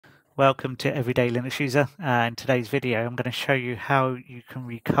Welcome to Everyday Linux User. In today's video, I'm going to show you how you can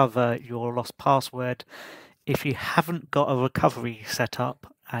recover your lost password if you haven't got a recovery set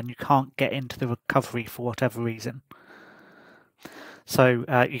up and you can't get into the recovery for whatever reason. So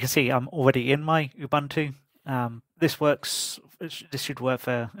you can see I'm already in my Ubuntu. This should work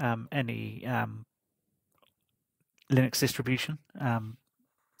for any Linux distribution,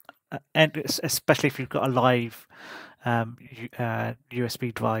 and especially if you've got a live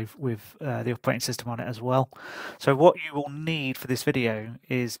USB drive with the operating system on it as well. So what you will need for this video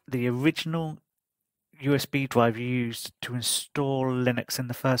is the original USB drive you used to install Linux in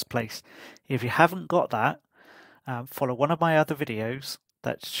the first place. If you haven't got that, follow one of my other videos.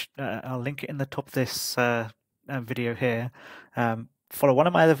 I'll link it in the top of this video here. Follow one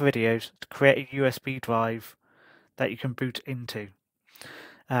of my other videos to create a USB drive that you can boot into.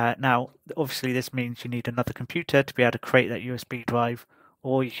 Now, obviously, this means you need another computer to be able to create that USB drive,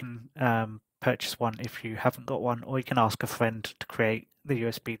 or you can purchase one if you haven't got one, or you can ask a friend to create the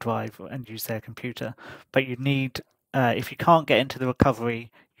USB drive and use their computer. But you need, if you can't get into the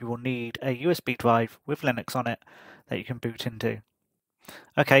recovery, you will need a USB drive with Linux on it that you can boot into.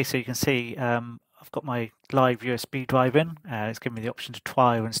 Okay, so you can see I've got my live USB drive in. It's giving me the option to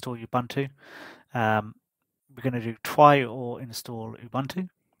try or install Ubuntu. We're going to do try or install Ubuntu.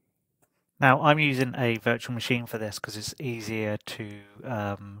 Now, I'm using a virtual machine for this because it's easier to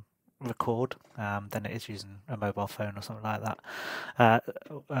record than it is using a mobile phone or something like that.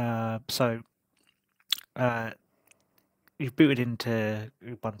 You've booted into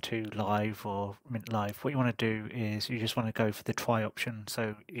Ubuntu Live or Mint Live. What you want to do is you just want to go for the try option,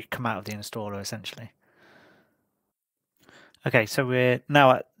 so you come out of the installer essentially. Okay, so we're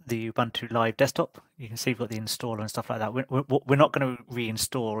now at the Ubuntu Live desktop. You can see we've got the installer and stuff like that. We're not going to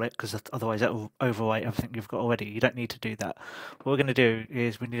reinstall it because otherwise that will overwrite everything you've got already. You don't need to do that. What we're going to do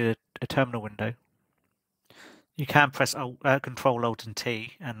is we need a terminal window. You can press Control Alt and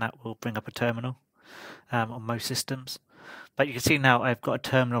T and that will bring up a terminal on most systems. But you can see now I've got a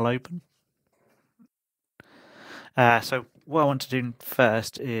terminal open. So what I want to do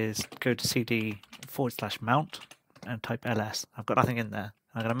first is go to cd/mount and type ls. I've got nothing in there.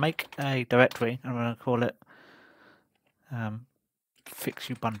 I'm going to make a directory and I'm going to call it fix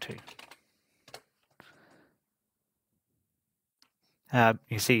Ubuntu.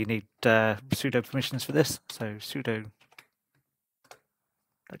 You see you need sudo permissions for this, so sudo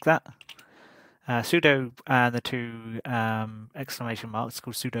like that. Sudo and the two exclamation marks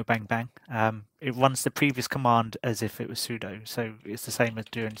called sudo bang bang. It runs the previous command as if it was sudo, so it's the same as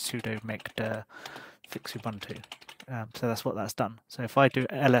doing sudo make fix Ubuntu. So that's what that's done. So if I do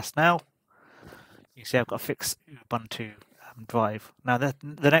ls now, you see I've got a fix Ubuntu drive. Now the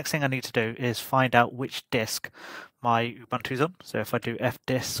next thing I need to do is find out which disk my Ubuntu's on. So if I do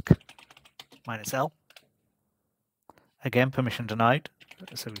fdisk -l, again permission denied,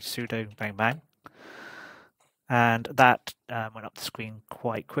 so sudo bang bang, and that went up the screen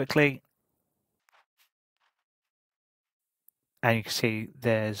quite quickly. And you can see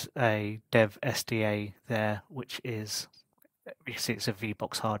there's a dev SDA there, which is, you can see it's a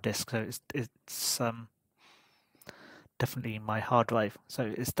VBox hard disk, so it's definitely my hard drive.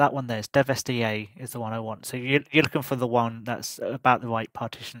 So it's that one there. It's dev SDA is the one I want. So you're looking for the one that's about the right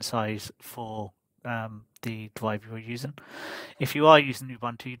partition size for the drive you're using. If you are using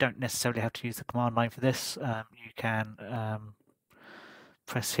Ubuntu, you don't necessarily have to use the command line for this. You can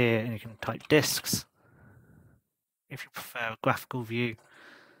press here and you can type disks if you prefer a graphical view,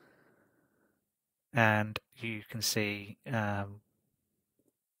 and you can see we've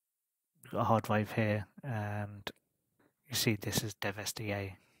got a hard drive here, and you see this is dev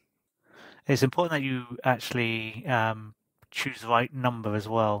SDA. It's important that you actually choose the right number as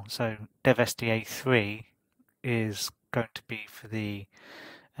well. So dev SDA 3 is going to be for the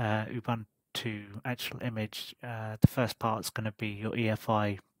Ubuntu actual image. The first part is going to be your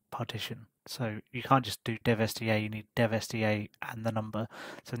EFI partition. So you can't just do dev SDA, you need dev SDA and the number.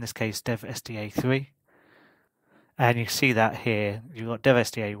 So in this case, dev SDA 3. And you see that here, you've got dev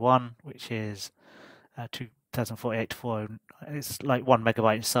SDA 1, which is 2048-4. It's like 1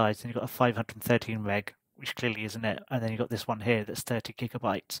 megabyte in size, and you've got a 513 meg, which clearly isn't it. And then you've got this one here that's 30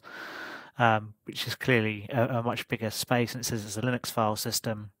 gigabytes, which is clearly a much bigger space, and it says it's a Linux file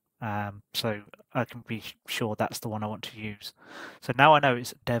system. So I can be sure that's the one I want to use. So now I know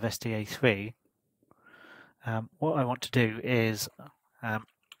it's dev SDA 3. What I want to do is I'm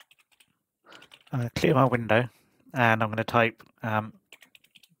going to clear my window and I'm going to type, I'm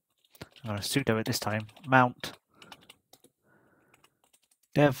going to sudo it this time, mount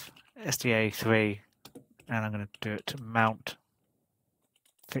dev SDA 3, and I'm going to do it to mount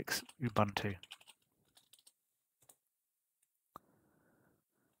fix Ubuntu.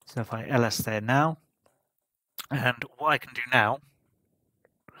 So if I ls there now, and what I can do now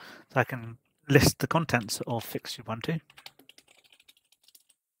is I can list the contents of fix Ubuntu.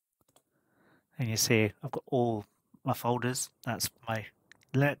 And you see I've got all my folders. That's my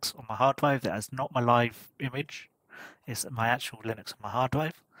Linux on my hard drive. That is not my live image. It's my actual Linux on my hard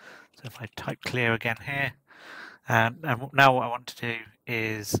drive. So if I type clear again here, and now what I want to do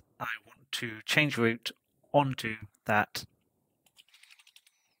is I want to change root onto that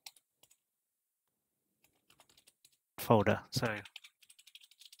folder. So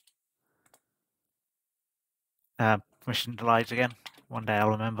permission denied again. One day I'll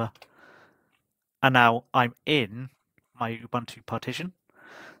remember. And now I'm in my Ubuntu partition.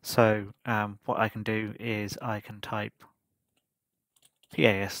 So what I can do is I can type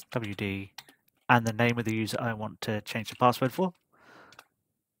paswd and the name of the user I want to change the password for.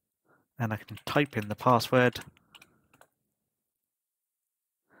 And I can type in the password.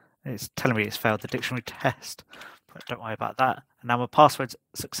 It's telling me it's failed the dictionary test, but don't worry about that. And now my password's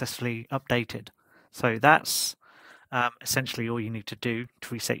successfully updated. So that's essentially all you need to do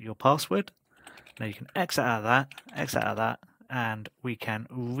to reset your password. Now you can exit out of that, and we can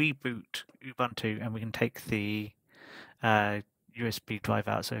reboot Ubuntu and we can take the USB drive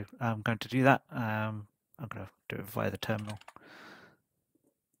out. So I'm going to do that. I'm going to do it via the terminal.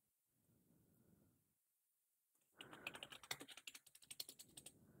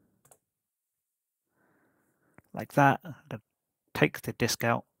 Like that. I'm going to take the disk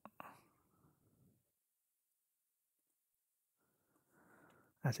out.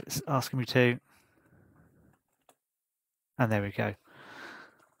 As it's asking me to. And there we go.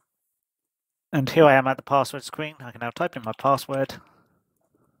 And here I am at the password screen. I can now type in my password.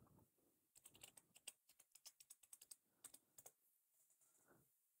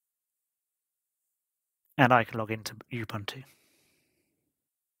 And I can log into Ubuntu.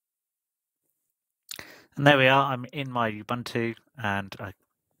 And there we are, I'm in my Ubuntu, and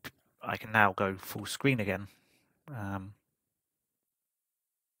I can now go full screen again.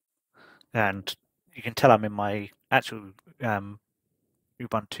 And you can tell I'm in my actual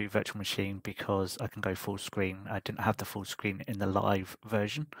Ubuntu virtual machine because I can go full screen. I didn't have the full screen in the live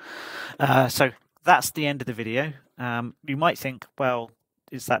version. So that's the end of the video. You might think, well,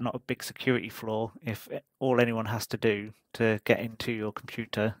 is that not a big security flaw if all anyone has to do to get into your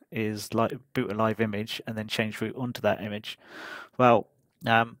computer is boot a live image and then change root onto that image? Well,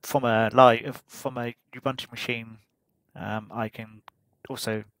 from a Ubuntu machine, I can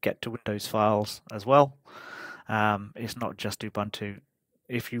also get to Windows files as well. It's not just Ubuntu.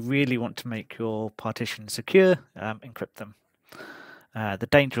 If you really want to make your partitions secure, encrypt them. The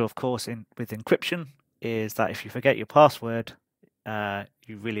danger, of course, with encryption is that if you forget your password,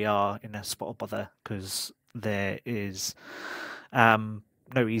 you really are in a spot of bother because there is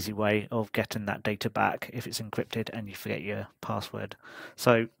no easy way of getting that data back if it's encrypted and you forget your password.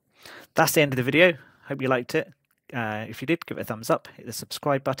 So that's the end of the video. Hope you liked it. If you did, give it a thumbs up, hit the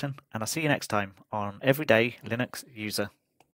subscribe button, and I'll see you next time on Everyday Linux User.